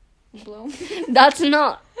Blomert. That's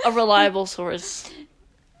not a reliable source.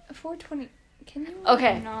 420. Can you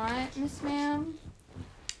Okay. not, Miss Ma'am?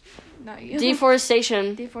 Not you.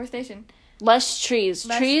 Deforestation. Less Trees.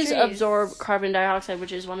 Less Trees trees. absorb carbon dioxide,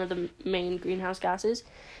 which is one of the main greenhouse gases.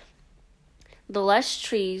 The less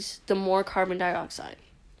trees, the more carbon dioxide.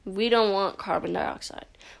 We don't want carbon dioxide.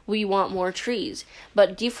 We want more trees.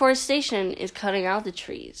 But deforestation is cutting out the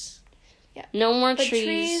trees. Yeah. No more But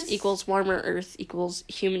trees equals warmer earth equals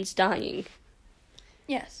humans dying.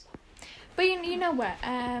 Yes. But you know what?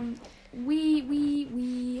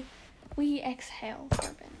 We exhale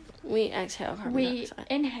carbon. We exhale carbon We dioxide.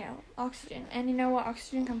 inhale oxygen. And you know what?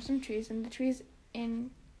 Oxygen comes from trees, and the trees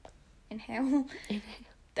inhale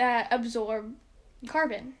absorb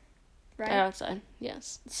carbon. Right? Dioxide,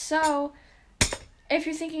 yes. So, if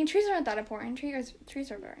you're thinking trees aren't that important, trees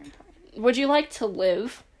are very important. Would you like to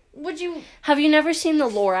live? Would you? Have you never seen the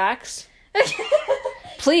Lorax?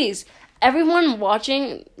 Please, everyone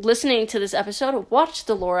listening to this episode, watch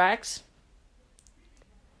the Lorax.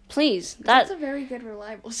 Please. That's a very good,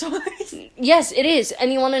 reliable source. Yes, it is.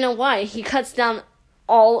 And you want to know why? He cuts down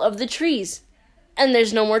all of the trees. And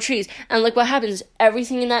there's no more trees. And look what happens.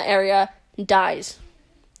 Everything in that area dies.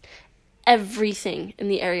 Everything in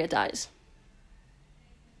the area dies.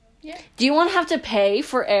 Yeah. Do you want to have to pay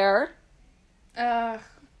for air? No.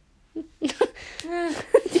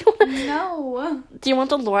 Do you want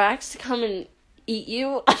the Lorax to come and eat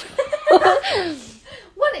you?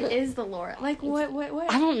 What is the lore? Like, what?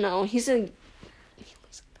 I don't know.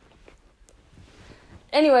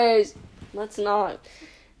 Anyways, let's not.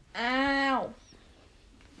 Ow.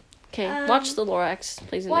 Okay, watch the Lorax,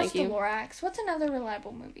 please and Watch thank the you. Lorax. What's another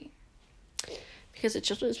reliable movie? Because it's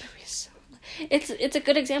children's movies. It's a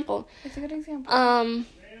good example. It's a good example.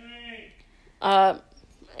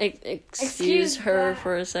 Excuse her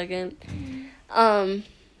for a second. I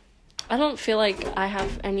don't feel like I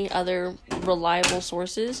have any other reliable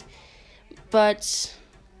sources, but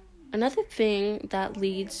another thing that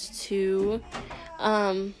leads to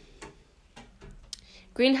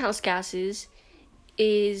greenhouse gases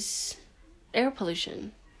is air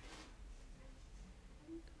pollution.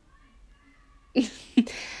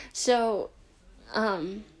 So,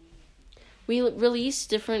 we release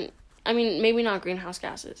different, maybe not greenhouse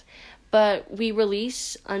gases, but we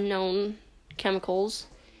release unknown chemicals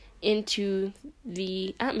into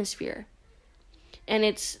the atmosphere. And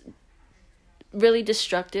it's really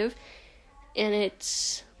destructive, and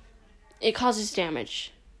it causes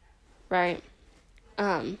damage, right?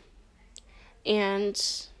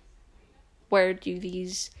 And where do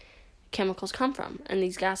these chemicals come from, and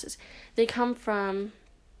these gases? They come from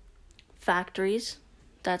factories.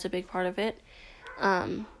 That's a big part of it.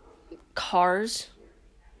 Cars.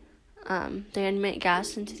 They emit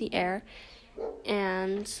gas into the air.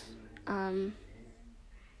 And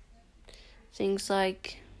things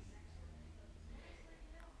like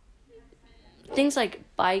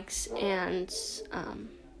bikes and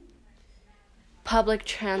public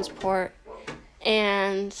transport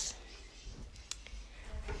and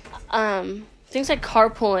things like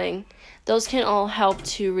carpooling. Those can all help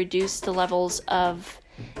to reduce the levels of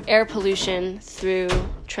air pollution through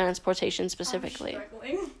transportation specifically.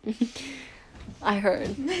 I'm struggling. I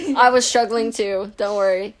heard. I was struggling too. Don't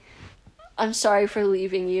worry. I'm sorry for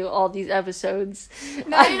leaving you all these episodes.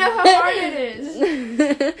 Now you know how hard it is.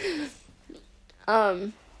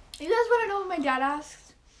 You guys want to know what my dad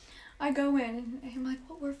asks? I go in and I'm like,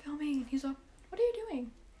 "What, we're filming?" And he's like, "What are you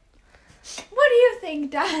doing?" What do you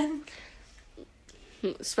think, Dad?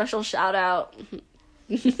 Special shout out.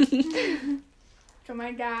 To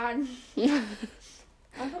my dad.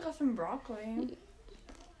 I forgot some broccoli.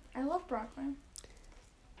 I love broccoli.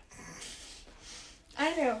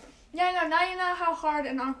 I do. Yeah, I know. Now you know how hard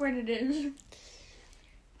and awkward it is.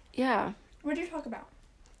 Yeah. What do you talk about?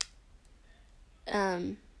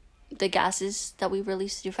 The gases that we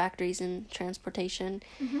release through factories and transportation.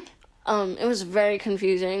 Mm-hmm. It was very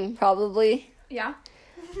confusing, probably. Yeah.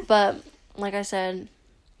 But, like I said,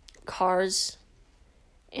 cars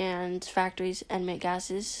and factories emit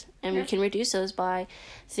gases, and we can reduce those by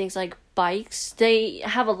things like bikes. They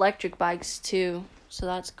have electric bikes too, so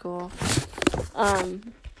that's cool.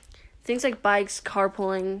 Things like bikes,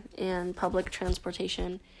 carpooling, and public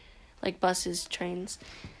transportation, like buses, trains.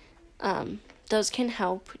 Those can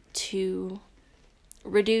help to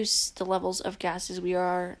reduce the levels of gases we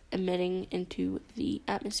are emitting into the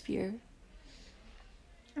atmosphere.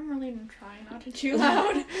 I'm really trying not to chew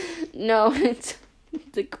loud. No, it's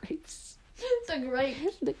the grapes. The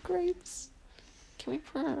grapes. The grapes. Can we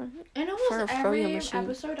put a... In almost every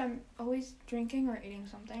episode, I'm always drinking or eating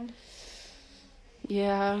something.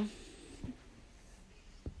 Yeah.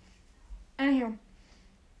 Anywho.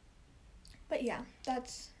 But yeah,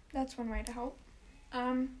 that's one way to help.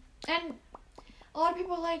 And a lot of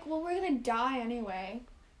people are like, well, we're gonna die anyway.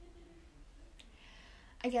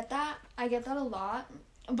 I get that a lot.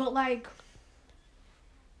 But, like,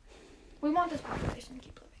 we want this population to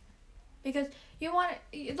keep living. Because you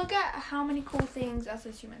look at how many cool things us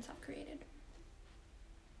as humans have created.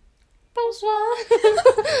 Bonsoir.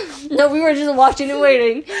 No, we were just watching and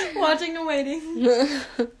waiting. Watching and waiting.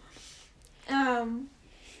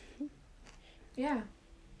 Yeah.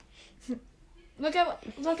 Look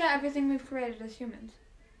at everything we've created as humans.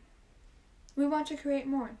 We want to create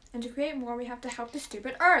more. And to create more, we have to help the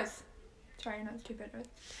stupid Earth. Sorry, not stupid Earth.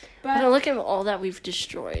 But look at all that we've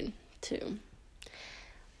destroyed, too.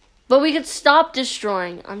 But we could stop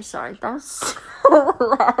destroying. I'm sorry. That was so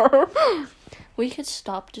loud. We could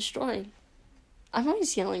stop destroying. I'm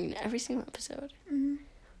always yelling in every single episode. Mm-hmm.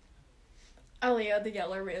 Elia, the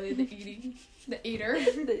yeller, really, the eater. The eater.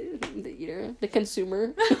 The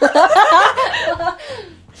consumer.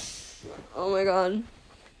 Oh my god.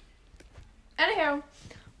 Anyhow,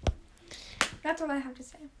 that's what I have to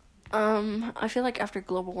say. I feel like after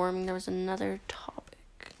global warming, there was another topic,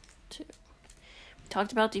 too. We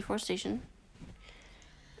talked about deforestation.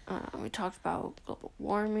 We talked about global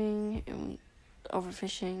warming and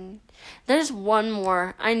overfishing. There's one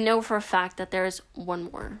more. I know for a fact that there is one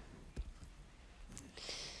more.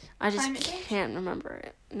 I just can't remember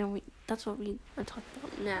it. No, that's what we are talking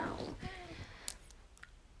about now.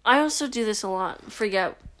 I also do this a lot.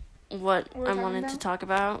 Forget what I wanted to talk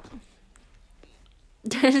about.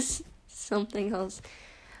 There's something else.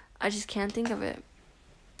 I just can't think of it.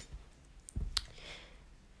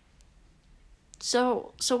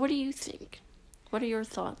 So what do you think? What are your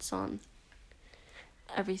thoughts on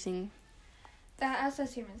everything? That us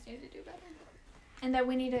as humans need to do better. And that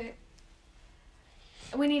we need to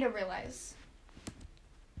realize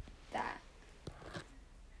that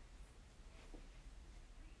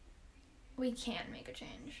we can make a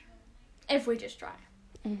change if we just try.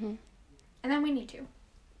 Mm-hmm. And then we need to.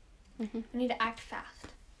 Mm-hmm. We need to act fast.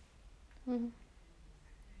 Mm-hmm.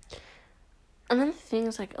 Another thing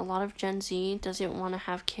is, like, a lot of Gen Z doesn't want to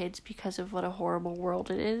have kids because of what a horrible world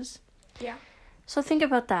it is. Yeah. So think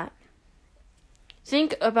about that.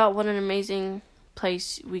 Think about what an amazing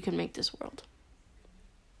place we could make this world.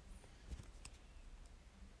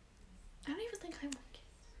 I don't even think I want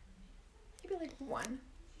kids. Maybe like one.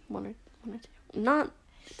 One or two. Not.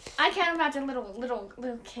 I can't imagine little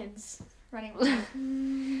kids running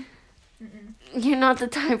around. You're not the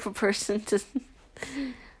type of person to.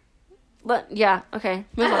 But yeah, okay,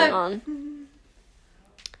 moving on.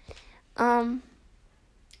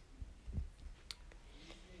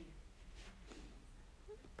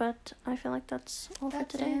 But I feel like that's all for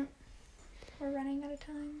today. It. We're running out of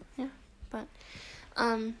time. Yeah, but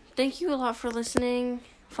thank you a lot for listening.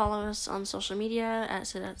 Follow us on social media at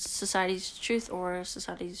Society's Truth or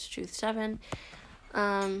Society's Truth 7.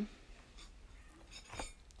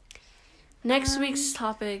 Next week's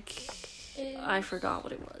topic, I forgot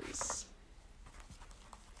what it was.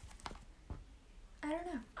 I don't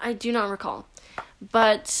know. I do not recall.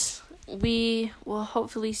 But we will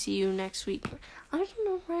hopefully see you next week. I don't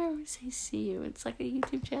know where we say see you. It's like a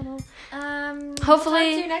YouTube channel.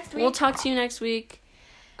 Hopefully, we'll talk to you next week.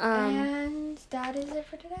 And that is it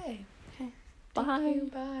for today. Okay. Bye. Thank you.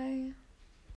 Bye.